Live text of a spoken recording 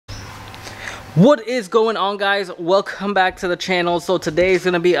What is going on, guys? Welcome back to the channel. So today is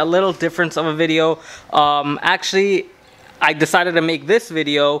going to be a little different of a video. Actually, I decided to make this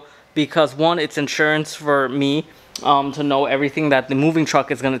video because one, it's insurance for me to know everything that the moving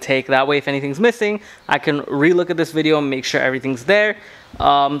truck is going to take. That way, if anything's missing, I can relook at this video and make sure everything's there.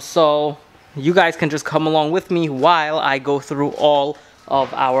 So you guys can just come along with me while I go through all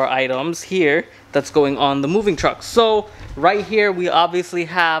of our items here that's going on the moving truck. So right here we obviously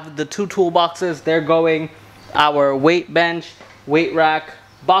have the two toolboxes. They're going our weight bench, weight rack,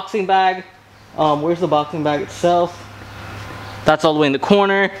 boxing bag. Where's the boxing bag itself? That's all the way in the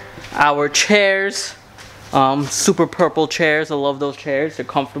corner. Our chairs, super purple chairs. I love those chairs. They're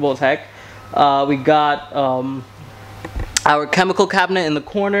comfortable as heck. We got our chemical cabinet in the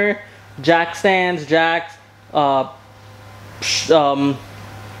corner, jack stands, jacks,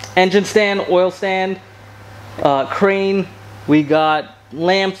 engine stand, oil stand, crane. We got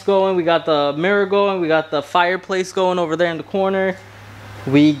lamps going, we got the mirror going, we got the fireplace going over there in the corner.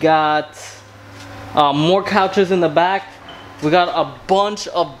 We got more couches in the back. We got a bunch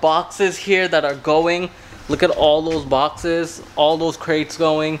of boxes here that are going. Look at all those boxes, all those crates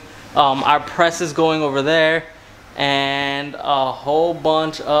going. Our press is going over there, and a whole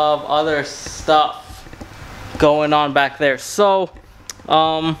bunch of other stuff going on back there. So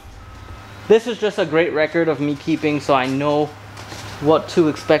this is just a great record of me keeping, so I know what to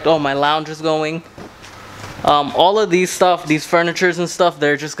expect. Oh, my lounge is going. All of these stuff, these furnitures and stuff,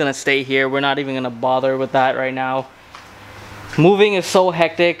 they're just gonna stay here. We're not even gonna bother with that right now. Moving is so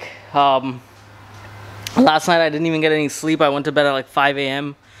hectic. Last night I didn't even get any sleep. I went to bed at like 5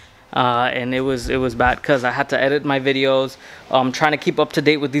 a.m. And it was bad because I had to edit my videos. Trying to keep up to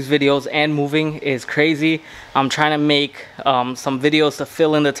date with these videos and moving is crazy. I'm trying to make some videos to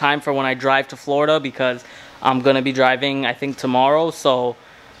fill in the time for when I drive to Florida, because I'm gonna be driving, I think, tomorrow. So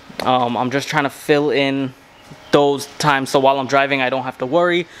I'm just trying to fill in those times, so while I'm driving I don't have to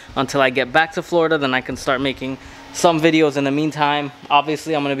worry until I get back to Florida. Then I can start making some videos in the meantime.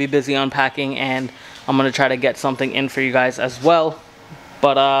 Obviously I'm gonna be busy unpacking, and I'm gonna try to get something in for you guys as well.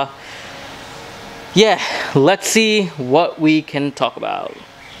 But yeah, let's see what we can talk about.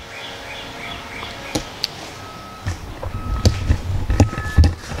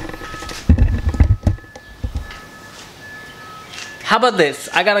 How about this?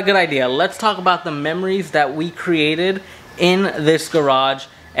 I got a good idea. Let's talk about the memories that we created in this garage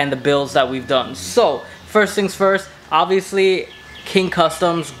and the builds that we've done. So first things first, obviously King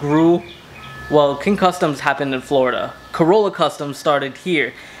Customz grew. Well, King Customz happened in Florida. Corolla Customz started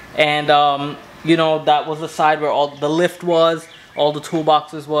here. And, you know, that was the side where all the lift was, all the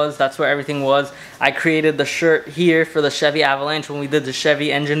toolboxes was. That's where everything was. I created the shirt here for the Chevy Avalanche when we did the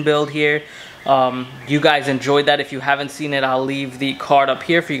Chevy engine build here. You guys enjoyed that. If you haven't seen it, I'll leave the card up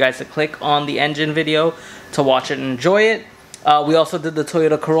here for you guys to click on the engine video to watch it and enjoy it. We also did the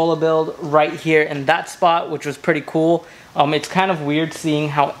Toyota Corolla build right here in that spot, which was pretty cool. It's kind of weird seeing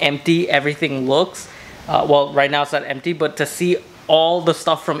how empty everything looks. Well, right now it's not empty, but to see all the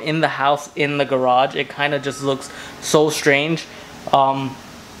stuff from in the house in the garage, it kind of just looks so strange.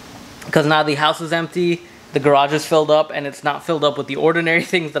 Because now the house is empty, the garage is filled up, and it's not filled up with the ordinary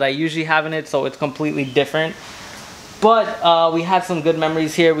things that I usually have in it, so it's completely different. But we had some good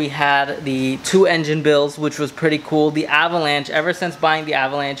memories here. We had the 2 engine builds, which was pretty cool. The Avalanche, ever since buying the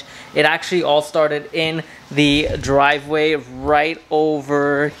Avalanche, it actually all started in the driveway right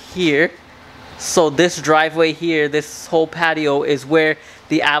over here. So this driveway here, this whole patio, is where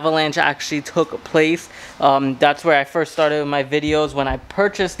the Avalanche actually took place. That's where I first started my videos, when I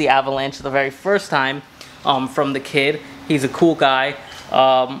purchased the Avalanche the very first time from the kid. He's a cool guy.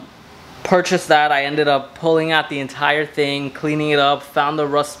 Purchased that. I ended up pulling out the entire thing, cleaning it up, found the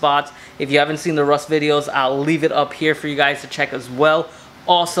rust spots. If you haven't seen the rust videos, I'll leave it up here for you guys to check as well.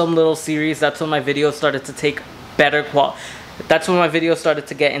 Awesome little series. That's when my videos started to take better quality. That's when my videos started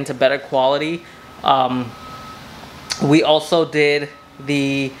to get into better quality. We also did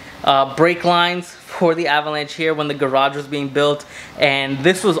the brake lines for the Avalanche here when the garage was being built, and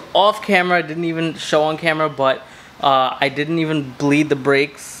this was off camera. I didn't even show on camera, but I didn't even bleed the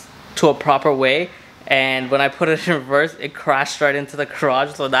brakes to a proper way, and when I put it in reverse, it crashed right into the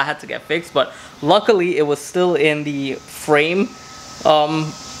garage, so that had to get fixed. But luckily it was still in the frame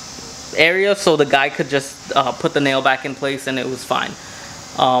area, so the guy could just put the nail back in place and it was fine.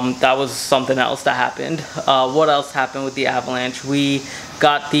 That was something else that happened. What else happened with the Avalanche? We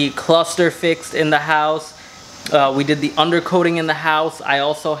got the cluster fixed in the house. We did the undercoating in the house. I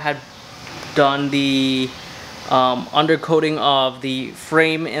also had done the undercoating of the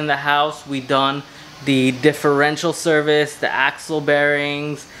frame in the house. We done the differential service, the axle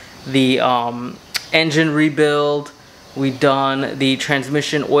bearings, the engine rebuild. We've done the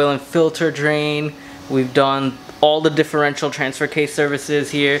transmission oil and filter drain. We've done all the differential transfer case services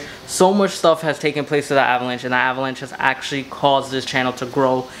here. So much stuff has taken place with the Avalanche, and the Avalanche has actually caused this channel to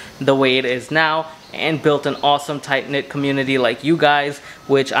grow the way it is now and built an awesome tight-knit community like you guys,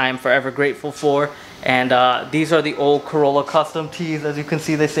 which I am forever grateful for. And these are the old Corolla custom tees. As you can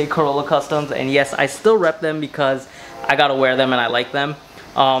see, they say Corolla Customs, and yes, I still rep them because I gotta wear them and I like them.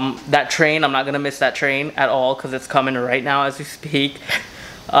 That train, I'm not gonna miss that train at all because it's coming right now as we speak.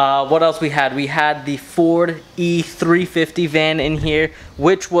 What else we had? We had the Ford E350 van in here,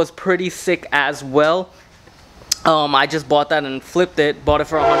 which was pretty sick as well. I just bought that and flipped it. Bought it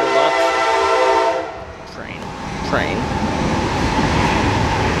for $100. Train.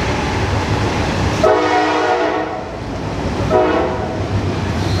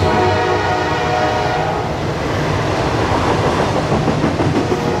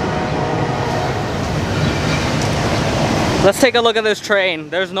 Let's take a look at this train.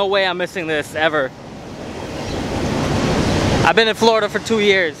 There's no way I'm missing this ever. I've been in Florida for 2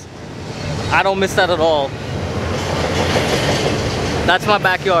 years. I don't miss that at all. That's my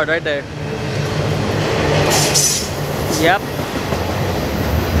backyard right there. Yep.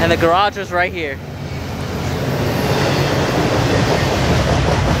 And the garage is right here.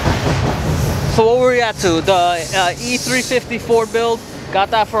 So what were we at to? The E350 Ford build.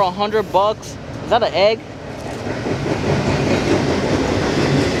 Got that for $100. Is that an egg?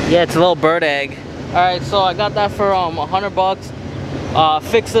 Yeah, it's a little bird egg. Alright, so I got that for $100.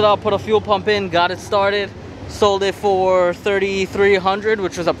 Fixed it up, put a fuel pump in, got it started. Sold it for $3,300,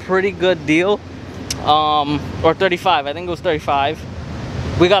 which was a pretty good deal. Or 35, I think it was 35.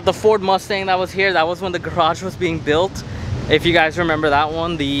 We got the Ford Mustang that was here. That was when the garage was being built. If you guys remember that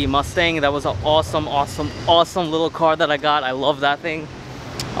one, the Mustang, that was an awesome little car that I got. I love that thing.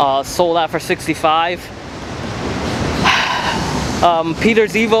 Sold that for $65.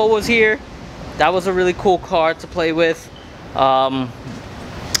 Peter's Evo was here. That was a really cool car to play with. One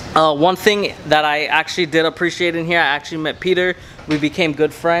thing that I actually did appreciate in here, I actually met Peter. We became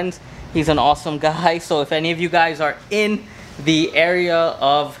good friends. He's an awesome guy. So if any of you guys are in the area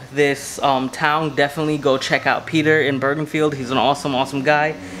of this town, definitely go check out Peter in Bergenfield. He's an awesome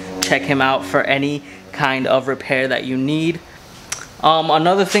guy. Check him out for any kind of repair that you need.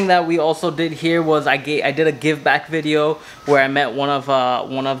 Another thing that we also did here was I did a give back video where I met one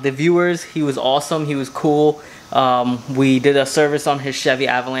of the viewers. He was awesome. He was cool. We did a service on his Chevy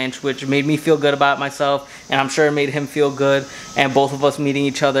Avalanche, which made me feel good about myself, and I'm sure it made him feel good. And both of us meeting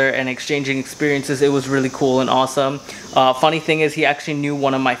each other and exchanging experiences, it was really cool and awesome. Funny thing is, he actually knew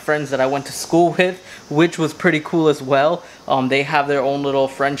one of my friends that I went to school with, which was pretty cool as well. They have their own little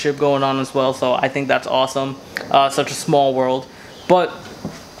friendship going on as well, so I think that's awesome. Such a small world. But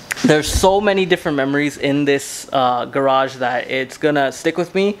there's so many different memories in this garage that it's gonna stick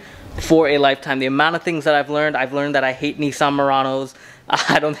with me for a lifetime. The amount of things that I've learned that I hate Nissan Muranos.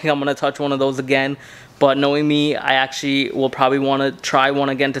 I don't think I'm gonna touch one of those again, but knowing me, I actually will probably want to try one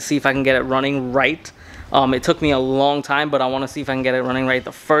again to see if I can get it running right. It took me a long time, but I want to see if I can get it running right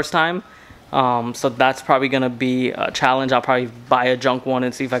the first time. So that's probably gonna be a challenge. I'll probably buy a junk one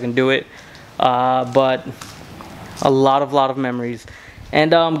and see if I can do it. But a lot of memories.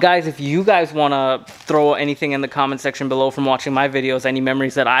 And guys, if you guys want to throw anything in the comment section below from watching my videos, any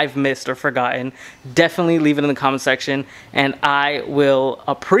memories that I've missed or forgotten, definitely leave it in the comment section, and I will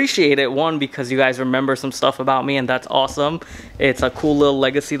appreciate it. One, because you guys remember some stuff about me, and that's awesome. It's a cool little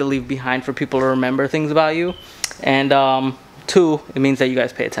legacy to leave behind for people to remember things about you. And two, it means that you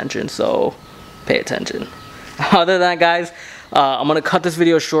guys pay attention, so pay attention. Other than that, guys, I'm gonna cut this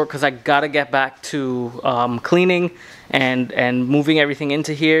video short because I gotta get back to cleaning and moving everything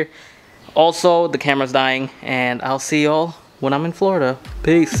into here. Also, the camera's dying, and I'll see y'all when I'm in Florida.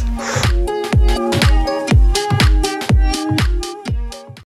 Peace.